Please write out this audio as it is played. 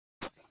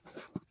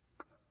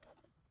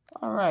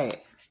All right.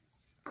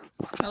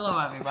 Hello,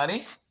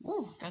 everybody.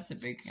 Ooh, that's a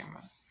big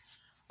camera.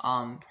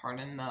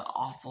 Pardon the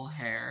awful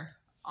hair.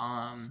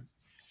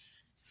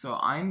 So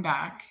I'm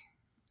back.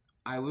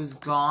 I was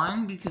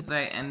gone because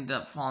I ended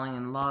up falling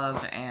in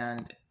love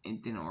and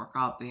it didn't work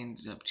out. They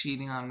ended up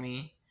cheating on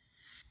me.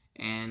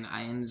 And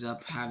I ended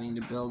up having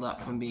to build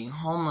up from being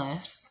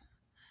homeless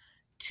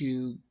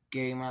to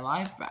getting my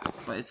life back.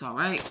 But it's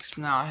alright, because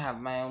now I have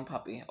my own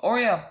puppy.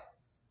 Oreo,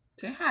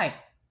 say hi.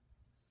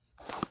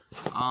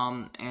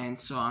 And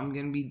so I'm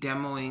gonna be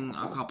demoing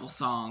a couple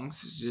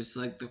songs, just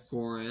like the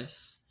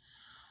chorus,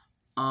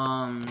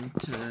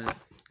 to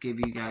give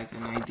you guys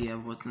an idea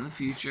of what's in the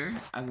future.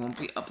 I won't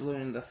be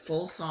uploading the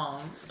full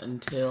songs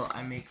until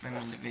I make them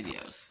into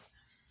videos.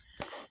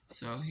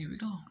 So here we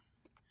go.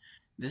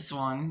 This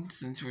one,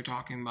 since we're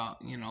talking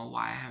about,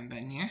 why I haven't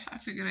been here, I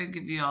figured I'd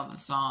give you all the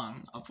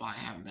song of why I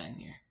haven't been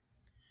here.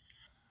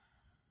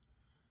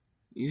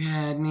 You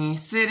had me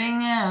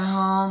sitting at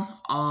home,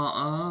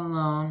 all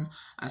alone.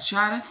 I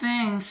tried to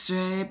think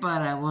straight,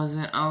 but I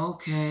wasn't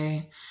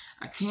okay.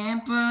 I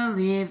can't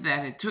believe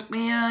that it took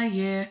me a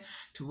year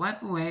to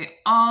wipe away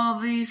all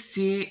these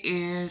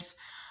tears.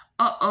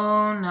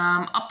 Uh-oh,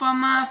 now I'm up on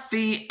my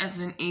feet as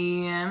an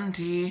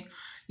EMT.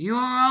 You're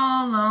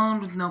all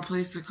alone with no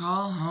place to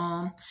call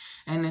home.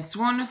 And it's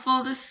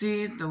wonderful to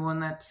see the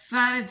one that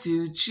decided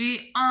to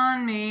cheat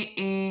on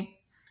me.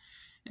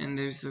 And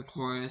there's the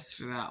chorus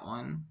for that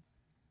one.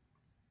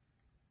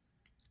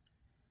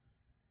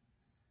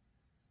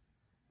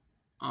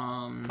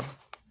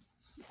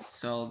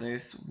 So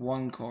there's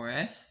one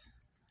chorus.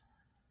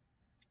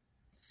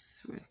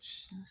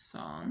 Switch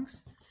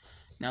songs.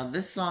 Now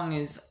this song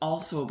is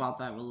also about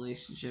that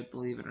relationship,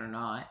 believe it or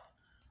not.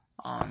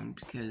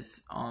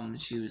 Because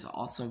she was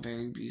also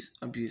very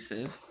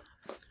abusive.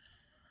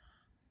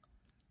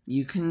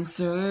 You can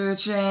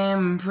search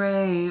and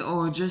pray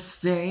or just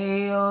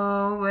stay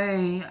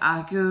away.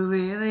 I could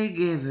really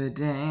give a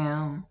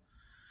damn.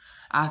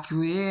 I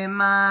quit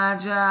my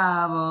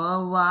job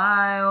a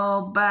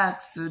while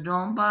back, so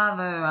don't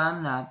bother,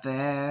 I'm not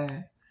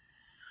there.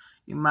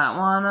 You might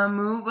wanna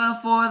move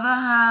before the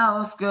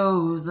house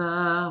goes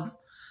up,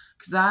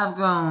 'cause I've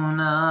grown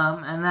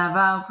up and I've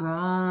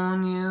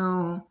outgrown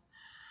you.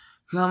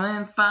 Come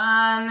and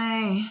find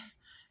me,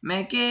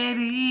 make it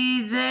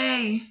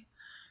easy,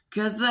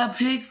 'cause the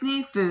pigs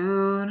need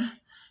food.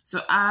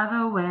 So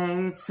either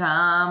way, it's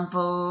time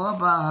for a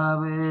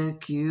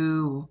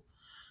barbecue,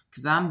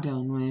 'cause I'm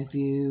done with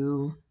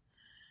you.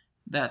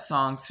 That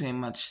song's pretty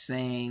much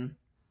saying,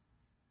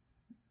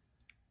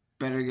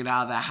 better get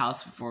out of that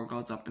house before it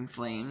goes up in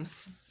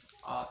flames.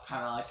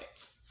 Kind of like,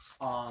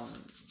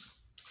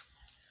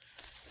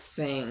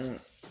 saying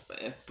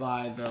it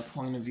by the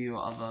point of view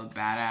of a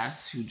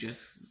badass who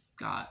just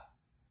got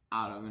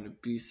out of an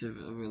abusive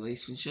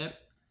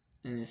relationship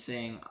and is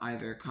saying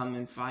either come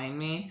and find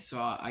me so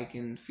I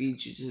can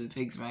feed you to the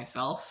pigs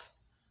myself,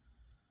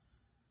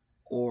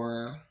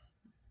 or,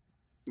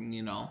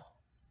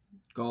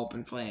 go up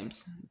in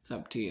flames. It's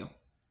up to you.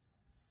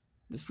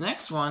 This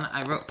next one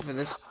I wrote for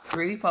this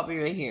pretty puppy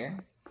right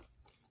here.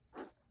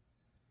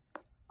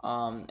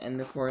 And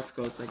the chorus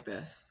goes like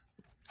this.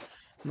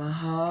 My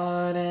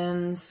heart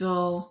and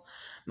soul,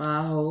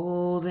 my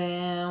whole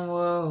damn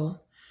world,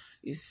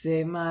 you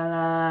save my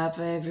life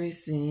every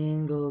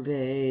single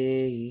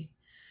day.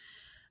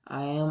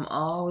 I am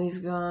always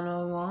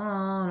gonna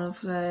wanna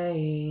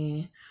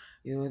play.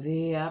 You're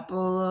the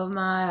apple of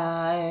my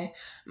eye,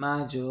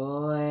 my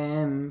joy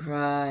and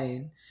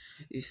pride.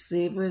 You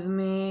sleep with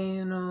me,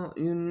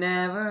 you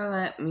never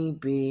let me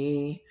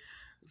be,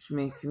 which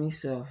makes me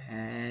so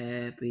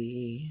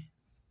happy.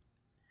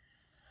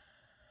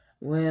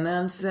 When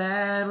I'm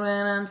sad,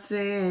 when I'm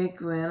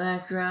sick, when I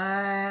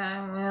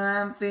cry, when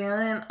I'm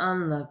feeling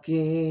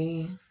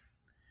unlucky,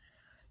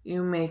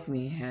 you make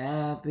me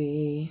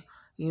happy,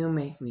 you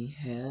make me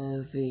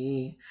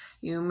healthy,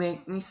 you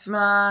make me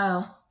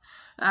smile.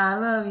 I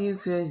love you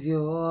 'cause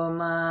you're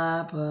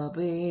my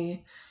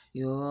puppy,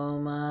 you're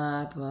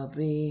my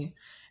puppy,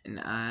 and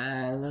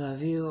I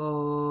love you,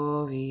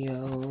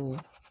 Oreo.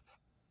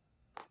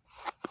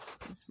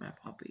 That's my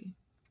puppy.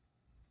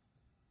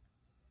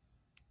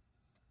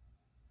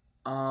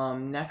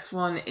 Next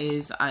one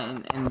is,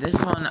 and this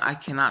one I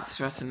cannot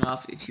stress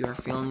enough, if you are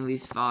feeling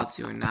these thoughts,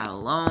 you are not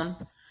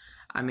alone.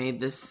 I made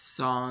this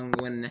song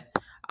when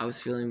I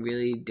was feeling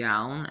really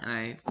down, and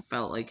I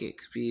felt like it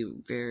could be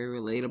very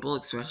relatable,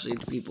 especially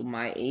to people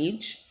my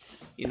age,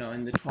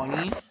 in the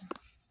 20s.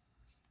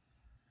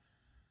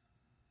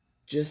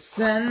 Just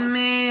send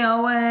me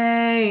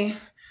away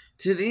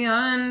to the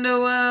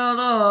underworld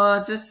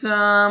or to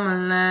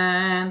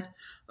Summerland.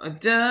 It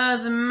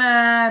doesn't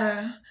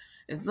matter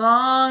as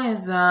long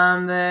as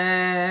I'm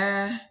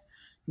there.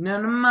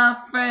 None of my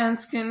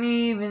friends can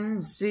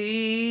even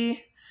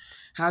see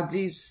how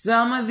deep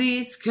some of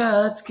these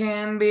cuts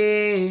can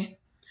be.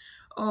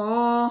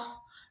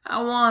 Oh,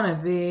 I wanna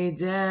be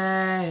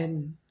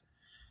dead.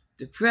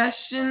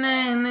 Depression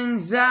and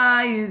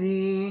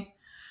anxiety,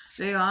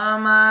 they are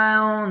my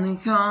only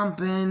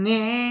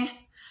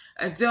company.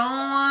 I don't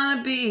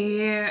wanna be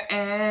here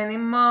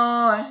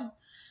anymore.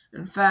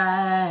 In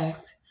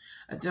fact,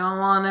 I don't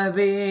wanna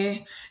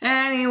be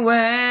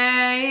anywhere.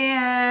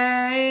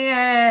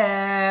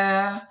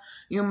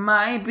 You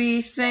might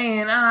be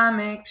saying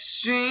I'm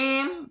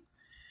extreme,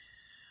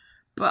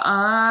 but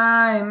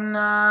I'm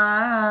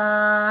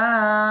not.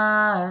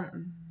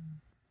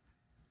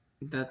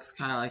 That's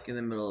kind of like in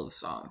the middle of the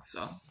song,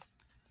 so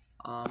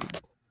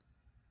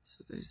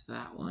there's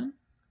that one.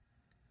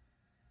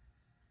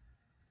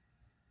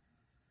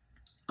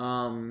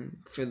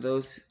 For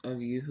those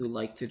of you who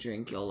like to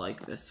drink, you'll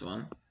like this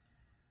one.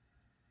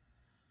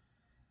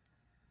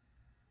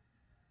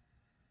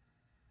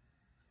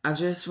 I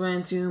just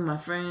went to my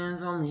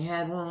friends, only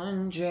had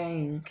one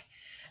drink,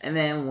 and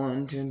then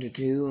one turned to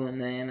two,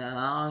 and then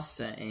I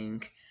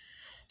sank.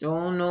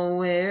 Don't know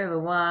where the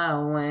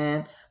wine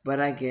went, but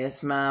I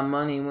guess my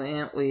money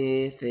went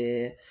with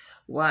it.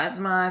 Why's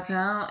my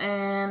account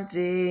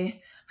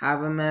empty? I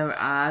remember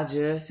I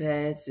just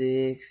had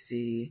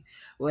 60.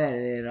 Where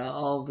did it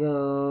all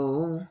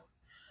go?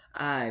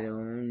 I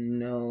don't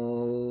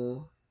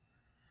know.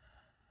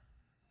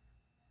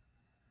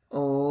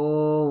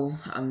 Oh,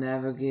 I'll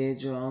never get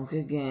drunk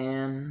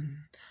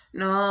again.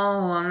 No,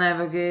 I'll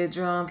never get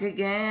drunk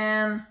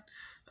again.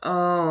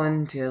 Oh,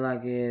 until I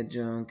get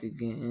drunk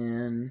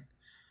again.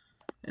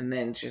 And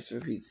then it just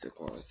repeats the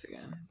chorus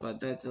again.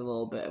 But that's a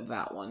little bit of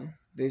that one.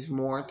 There's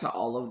more to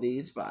all of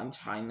these, but I'm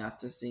trying not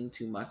to sing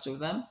too much of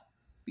them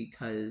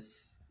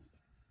because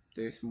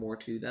there's more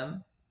to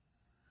them.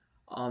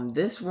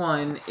 This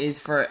one is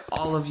for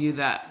all of you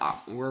that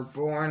were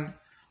born,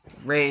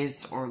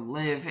 raised, or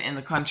live in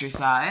the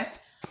countryside.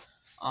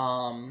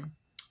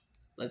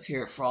 Let's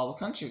hear it for all the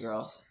country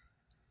girls.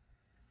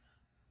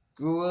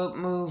 Grew up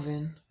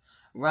moving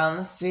around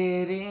the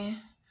city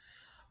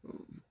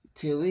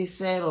till we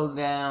settled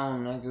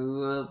down. I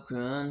grew up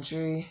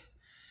country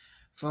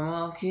from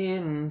a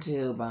kid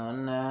until about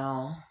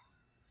now.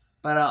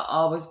 But I'll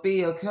always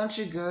be a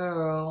country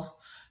girl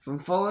from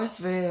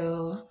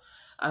Forestville.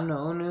 I'm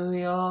no New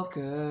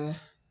Yorker.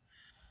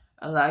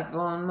 I like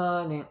going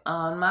mudding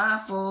on my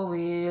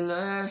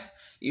four-wheeler.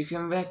 You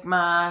can wreck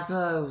my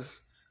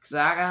clothes, 'cause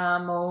I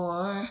got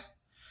more.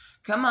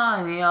 Come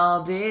on,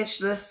 y'all, ditch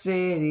the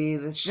city.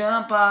 Let's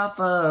jump off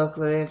a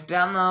cliff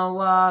down the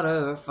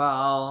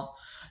waterfall.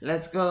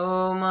 Let's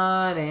go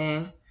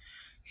mudding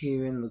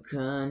here in the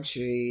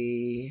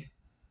country.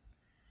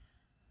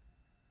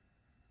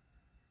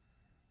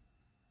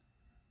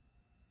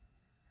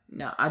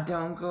 No, I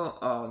don't go.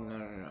 Oh,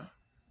 no.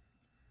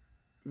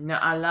 No,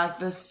 I like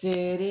the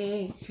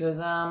city 'cause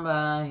I'm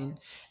blind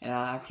and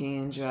I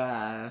can't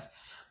drive.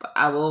 But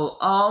I will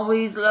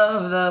always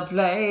love the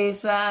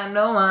place I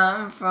know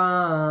I'm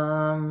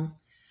from.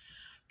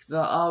 'Cause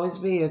I'll always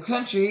be a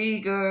country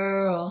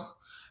girl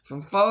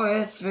from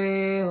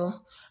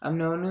Forestville. I'm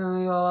no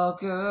New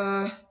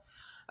Yorker.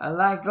 I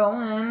like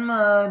going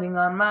mudding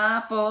on my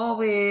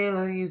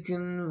four-wheeler. You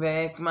can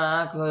wreck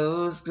my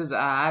clothes 'cause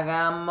I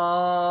got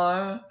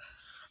more.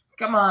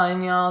 Come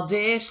on, y'all,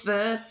 ditch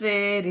the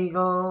city,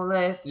 go,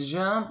 let's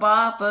jump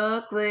off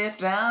a cliff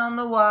down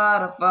the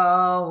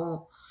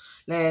waterfall.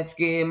 Let's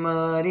get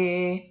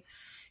muddy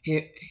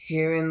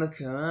here in the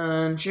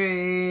country.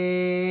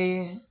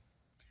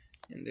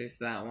 And there's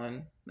that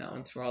one. That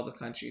one's for all the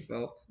country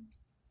folk.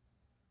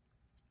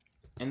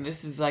 And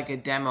this is like a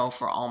demo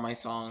for all my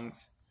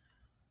songs.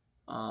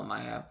 I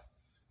have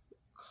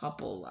a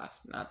couple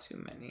left, not too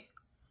many.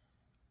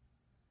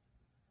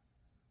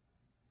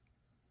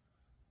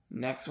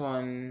 Next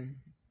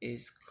one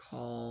is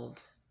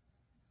called...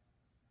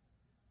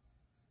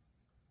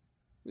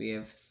 We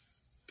have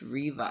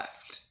 3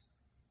 left.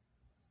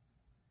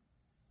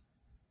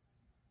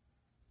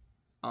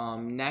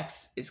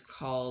 Next is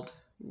called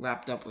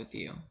Wrapped Up With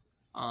You.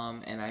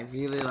 And I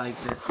really like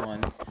this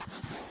one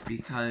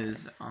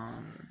because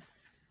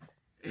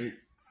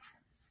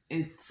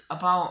it's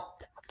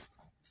about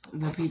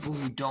the people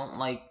who don't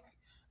like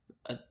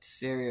a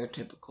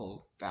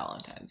stereotypical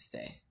Valentine's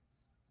Day.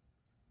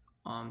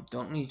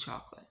 Don't need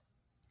chocolate.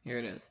 Here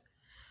it is.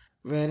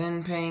 Red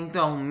and pink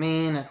don't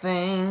mean a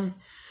thing.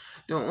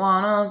 Don't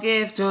want a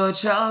gift or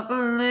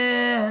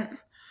chocolate.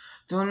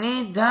 Don't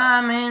need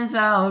diamonds,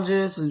 I'll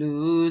just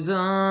lose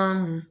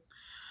them.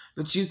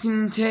 But you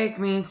can take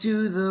me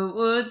to the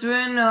woods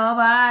where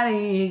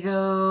nobody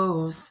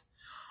goes.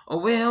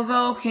 Or we'll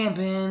go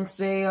camping,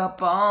 stay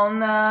up all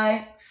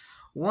night.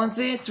 Once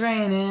it's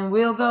raining,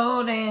 we'll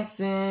go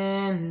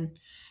dancing.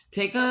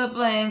 Take a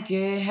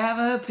blanket, have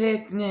a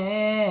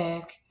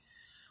picnic.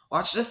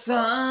 Watch the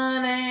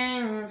sun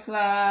and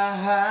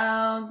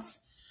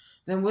clouds.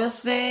 Then we'll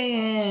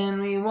stay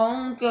in, we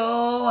won't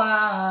go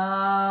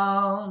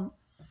out.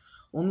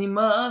 Only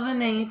Mother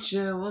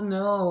Nature will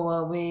know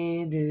what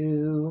we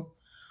do.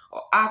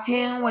 Oh, I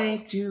can't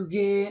wait to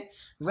get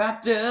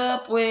wrapped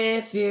up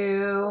with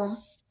you.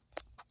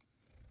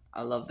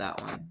 I love that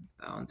one.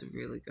 That one's a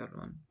really good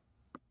one.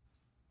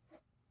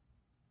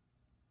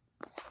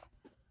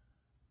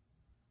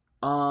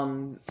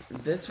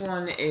 This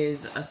one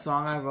is a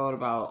song I wrote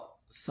about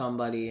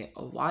somebody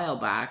a while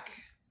back,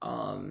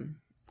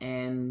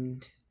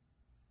 and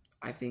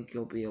I think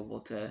you'll be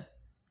able to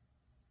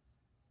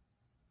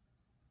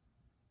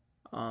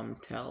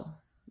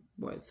tell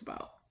what it's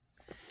about.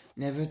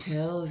 Never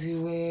tells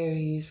you where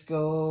he's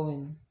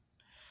going,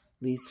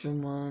 leaves for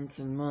months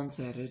and months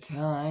at a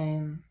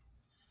time.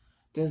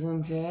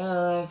 Doesn't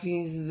tell if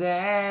he's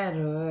dead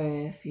or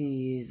if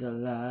he's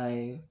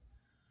alive.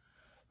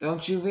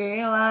 Don't you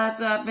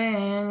realize I've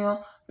been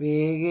your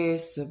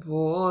biggest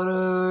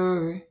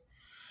supporter?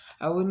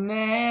 I would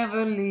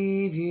never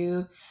leave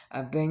you.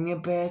 I've been your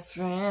best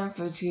friend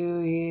for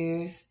 2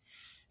 years.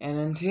 And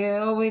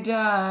until we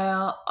die,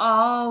 I'll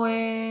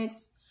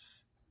always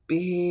be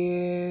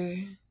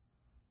here.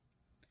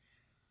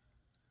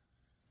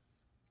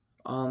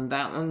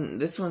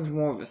 This one's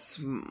more of a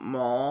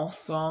small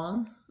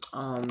song.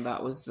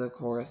 That was the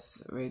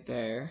chorus right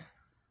there.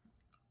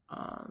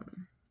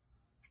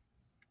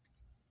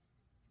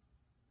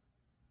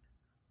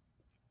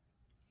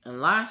 And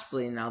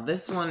lastly, now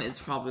this one is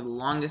probably the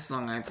longest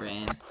song I've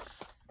written.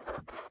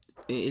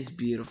 It is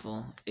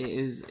beautiful. It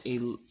is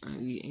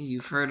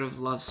you've heard of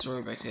Love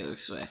Story by Taylor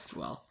Swift.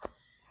 Well,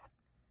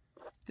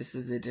 this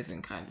is a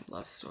different kind of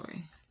love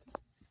story.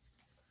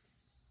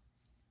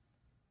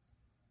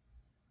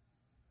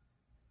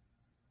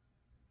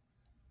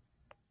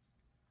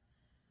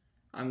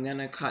 I'm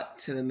gonna cut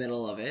to the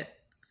middle of it.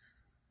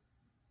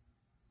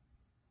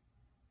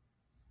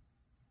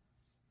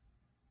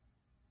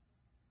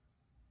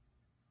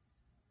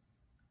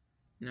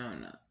 No.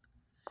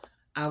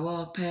 I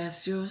walk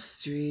past your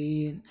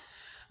street.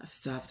 I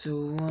stop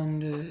to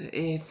wonder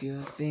if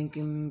you're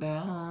thinking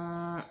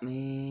about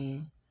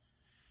me.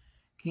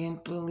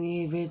 Can't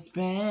believe it's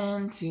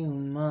been 2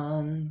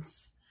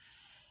 months.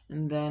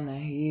 And then I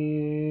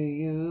hear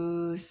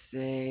you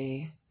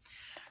say,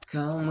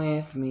 come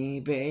with me,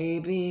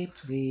 baby,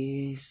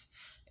 please.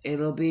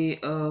 It'll be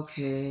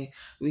okay.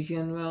 We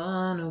can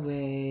run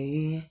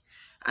away.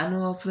 I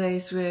know a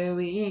place where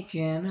we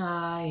can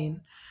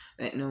hide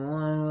that no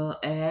one will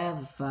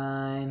ever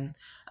find.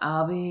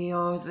 I'll be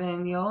yours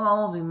and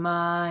you'll be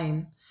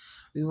mine.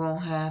 We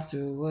won't have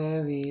to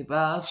worry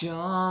about your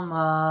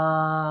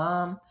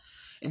mom.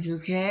 And who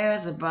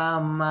cares about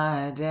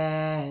my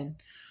dad?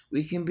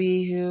 We can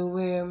be who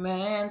we're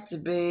meant to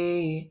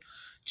be.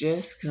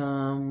 Just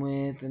come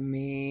with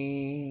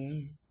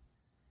me.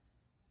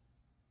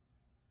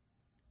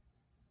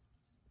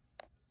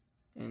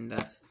 And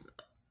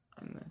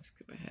I'm going to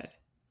skip ahead.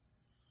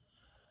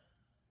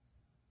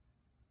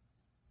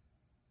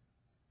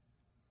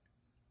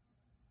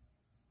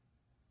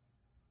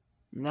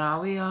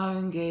 Now we are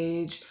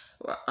engaged,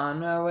 we're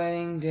on our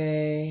wedding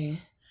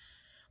day.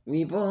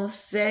 We both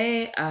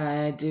say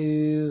I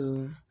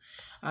do.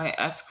 I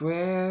ask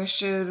where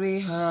should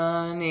we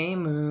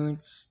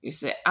honeymoon. You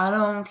say I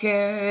don't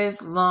care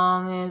as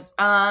long as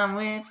I'm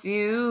with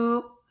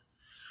you.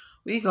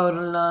 We go to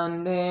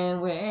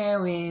London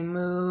where we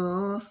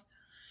move.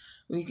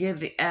 We get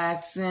the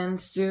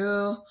accents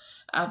too.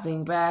 I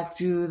think back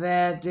to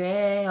that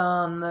day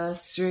on the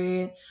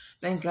street.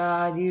 Thank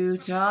God you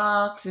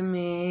talked to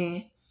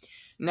me.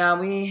 Now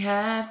we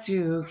have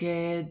 2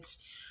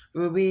 kids.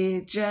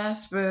 Ruby,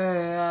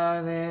 Jasper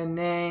are their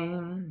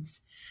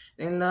names.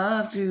 They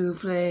love to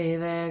play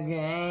their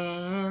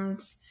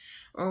games.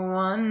 We're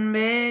one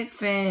big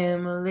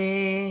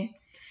family.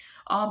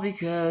 All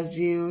because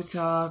you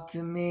talked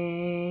to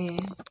me.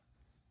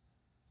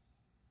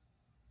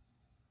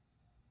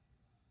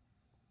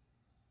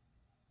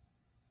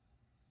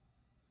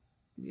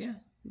 Yeah,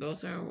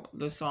 those are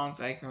the songs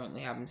I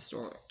currently have in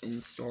store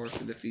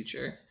for the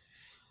future.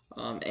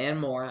 And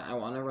more. I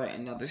want to write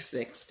another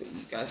 6, but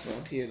you guys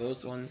won't hear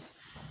those ones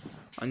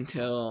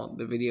until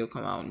the video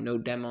come out. No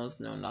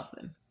demos, no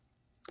nothing.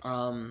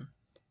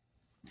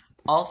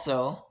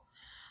 Also,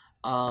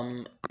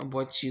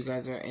 what you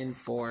guys are in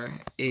for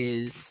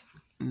is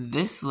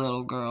this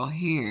little girl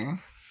here.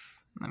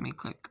 Let me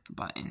click the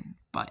button.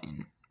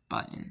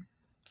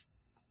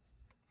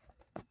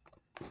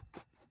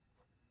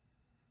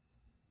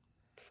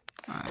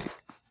 Alright.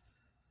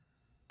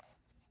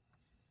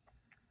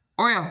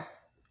 Oreo!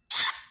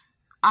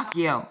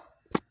 Akio!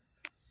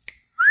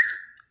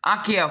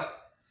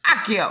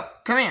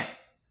 Come here!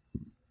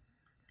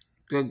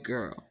 Good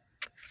girl.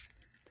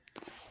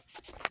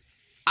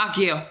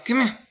 Akio,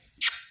 come here.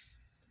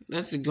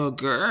 That's a good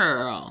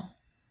girl.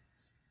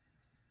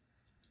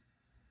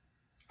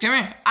 Come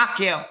here,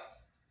 Akio.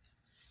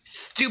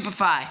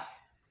 Stupefy.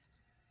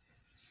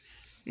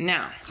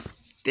 Now,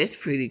 this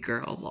pretty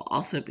girl will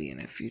also be in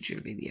a future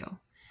video.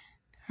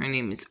 Her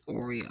name is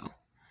Oreo,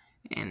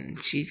 and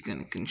she's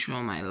gonna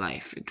control my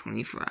life for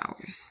 24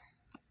 hours.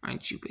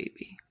 Aren't you,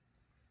 baby?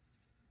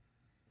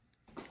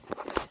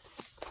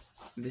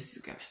 This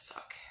is gonna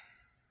suck.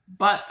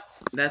 But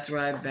that's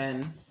where I've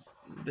been.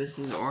 This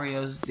is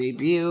Oreo's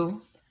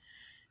debut,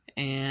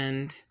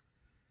 and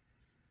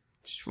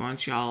just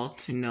want y'all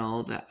to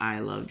know that I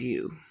love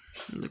you.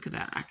 Look at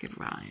that, I could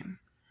rhyme.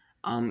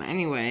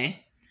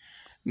 Anyway,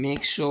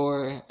 make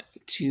sure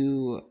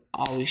to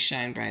always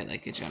shine bright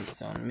like a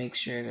gemstone. Make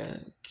sure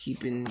to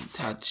keep in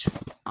touch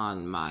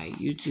on my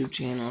YouTube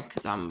channel,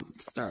 because I'm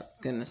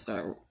gonna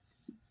start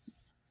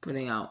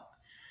putting out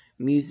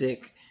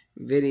music,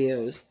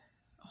 videos,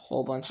 a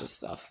whole bunch of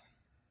stuff.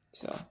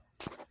 So,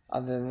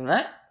 other than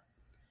that,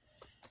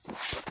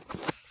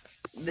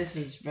 this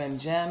has been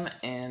Gem,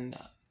 and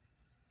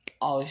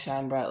always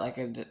shine bright like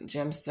a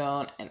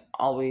gemstone, and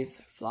always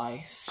fly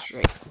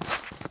straight.